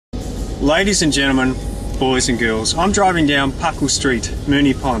Ladies and gentlemen, boys and girls, I'm driving down Puckle Street,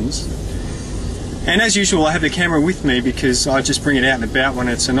 Moonee Ponds, and as usual I have the camera with me because I just bring it out and about when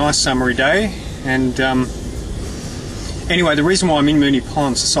it's a nice summery day. And anyway, the reason why I'm in Moonee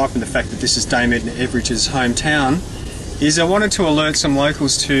Ponds, aside from the fact that this is Dame Edna Everidge's hometown, is I wanted to alert some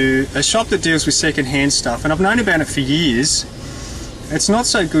locals to a shop that deals with second-hand stuff, and I've known about it for years. It's not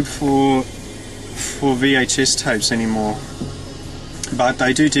so good for VHS tapes anymore, but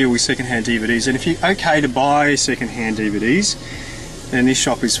they do deal with second-hand DVDs, and if you're okay to buy second-hand DVDs, then this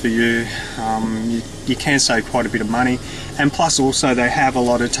shop is for you. You can save quite a bit of money, and plus also they have a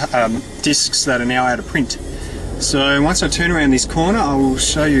lot of discs that are now out of print. So once I turn around this corner, I will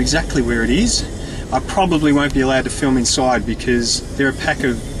show you exactly where it is. I probably won't be allowed to film inside because they're a pack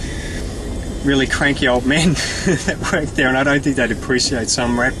of really cranky old men that work there, and I don't think they'd appreciate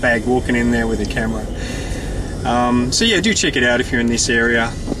some ratbag walking in there with a camera. So yeah, do check it out if you're in this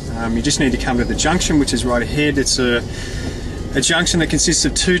area. You just need to come to the junction, which is right ahead. It's a junction that consists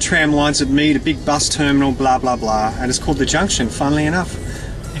of 2 tram lines that meet, a big bus terminal, blah blah blah, and it's called the Junction, funnily enough.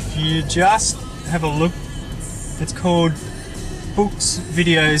 If you just have a look, it's called Books,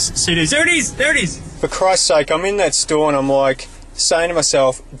 Videos, CDs. There it is! There it is! For Christ's sake, I'm in that store and I'm like saying to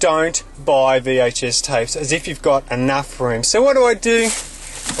myself, don't buy VHS tapes, as if you've got enough room. So what do?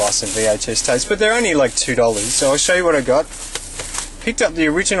 Buy some VHS tapes, but they're only like $2, so I'll show you what I got. Picked up the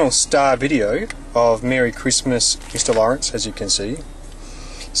original Star video of Merry Christmas, Mr. Lawrence, as you can see.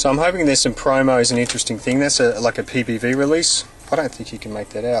 So I'm hoping there's some promos and interesting thing. That's like a PBV release. I don't think you can make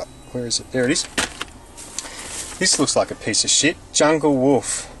that out. Where is it? There it is. This looks like a piece of shit. Jungle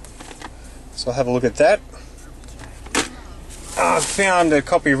Wolf. So I'll have a look at that. I found a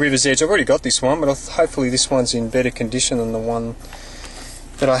copy of River's Edge. I've already got this one, but hopefully this one's in better condition than the one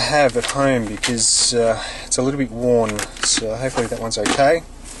that I have at home, because it's a little bit worn. So hopefully that one's okay.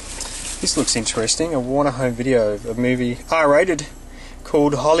 This looks interesting. A Warner home video of a movie, R-rated,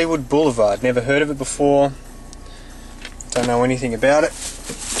 called Hollywood Boulevard. Never heard of it before. Don't know anything about it.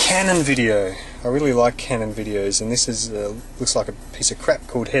 Canon video. I really like Canon videos, and this is looks like a piece of crap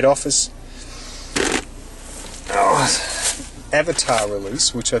called Head Office. Avatar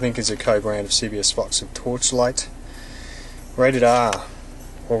release, which I think is a co-brand of CBS Fox and Torchlight. Rated R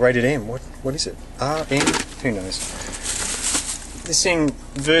or rated M. What is it? R, M? Who knows? This thing,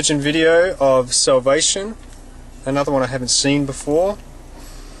 Virgin Video of Salvation. Another one I haven't seen before.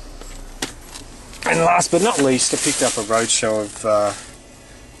 And last but not least, I picked up a roadshow of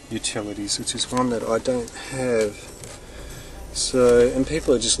Utilities, which is one that I don't have. So, and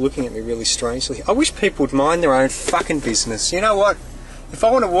people are just looking at me really strangely. I wish people would mind their own fucking business. You know what? If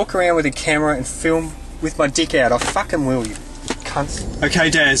I want to walk around with a camera and film with my dick out, I fucking will, you cunts. Okay,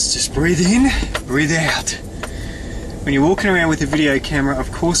 Daz, just breathe in, breathe out. When you're walking around with a video camera,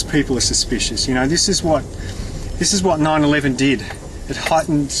 of course people are suspicious. You know, this is what 9/11 did. It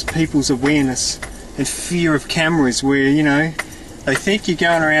heightens people's awareness and fear of cameras, where, you know, they think you're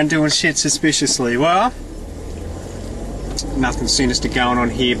going around doing shit suspiciously. Well, nothing sinister going on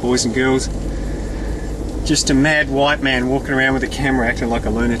here, boys and girls. Just a mad white man walking around with a camera acting like a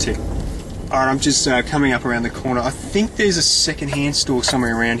lunatic. Alright, I'm just coming up around the corner. I think there's a second-hand store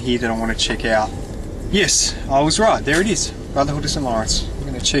somewhere around here that I want to check out. Yes, I was right. There it is. Brotherhood of St. Lawrence. I'm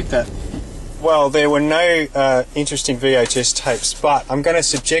going to check that. Well, there were no interesting VHS tapes, but I'm going to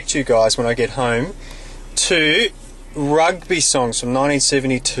subject you guys when I get home to rugby songs from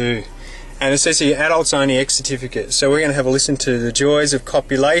 1972. And it says here, adults only, X certificate. So we're going to have a listen to The Joys of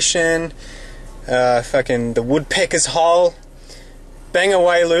Copulation, fucking The Woodpecker's Hole, Bang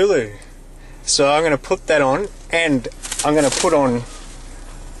Away Lulu. So I'm going to put that on, and I'm going to put on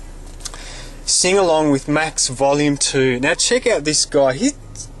Sing Along with Max Volume 2. Now check out this guy. He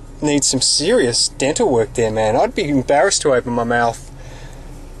needs some serious dental work there, man. I'd be embarrassed to open my mouth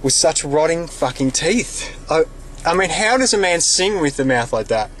with such rotting fucking teeth. I mean, how does a man sing with a mouth like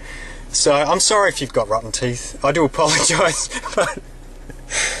that? So, I'm sorry if you've got rotten teeth. I do apologise, but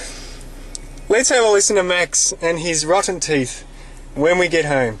let's have a listen to Max and his rotten teeth when we get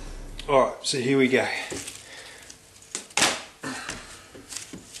home. Alright, so here we go.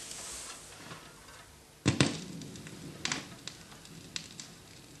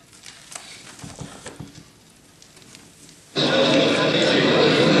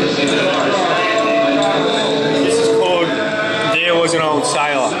 This is called There Was an Old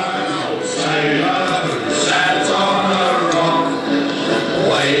Sailor.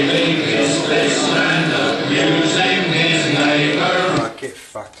 Get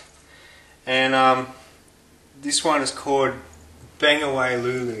fucked. And this one is called Bang Away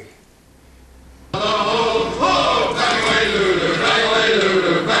Lulu. Oh, bang away Lulu, bang away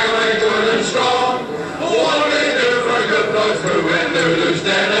Lulu, bang away Lulu.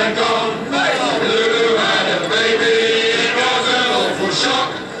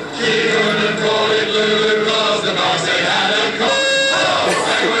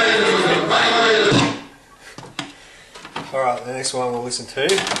 Alright, the next one we'll listen to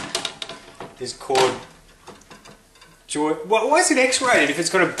is called Joy. Why is it X-rated if it's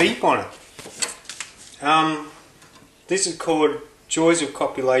got a beep on it? This is called Joys of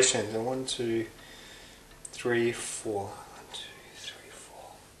Copulation. 1, 2, 3, 4. 1, 2, 3,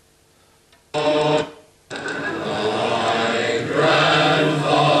 4. My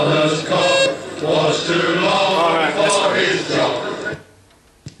grandfather's coat was too long for his job.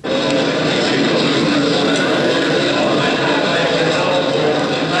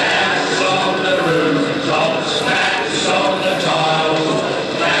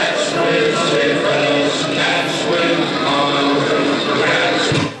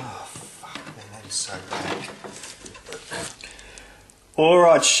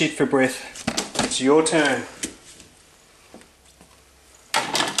 Alright, shit for breath. It's your turn.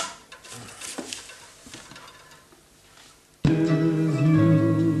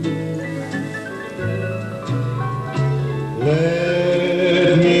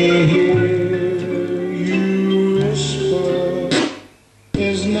 Let me hear you whisper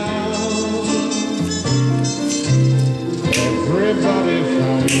is now. Everybody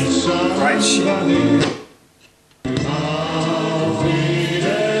finds somebody.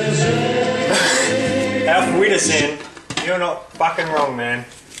 Auf Wiedersehen. You're not fucking wrong, man.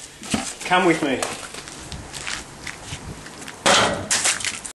 Come with me.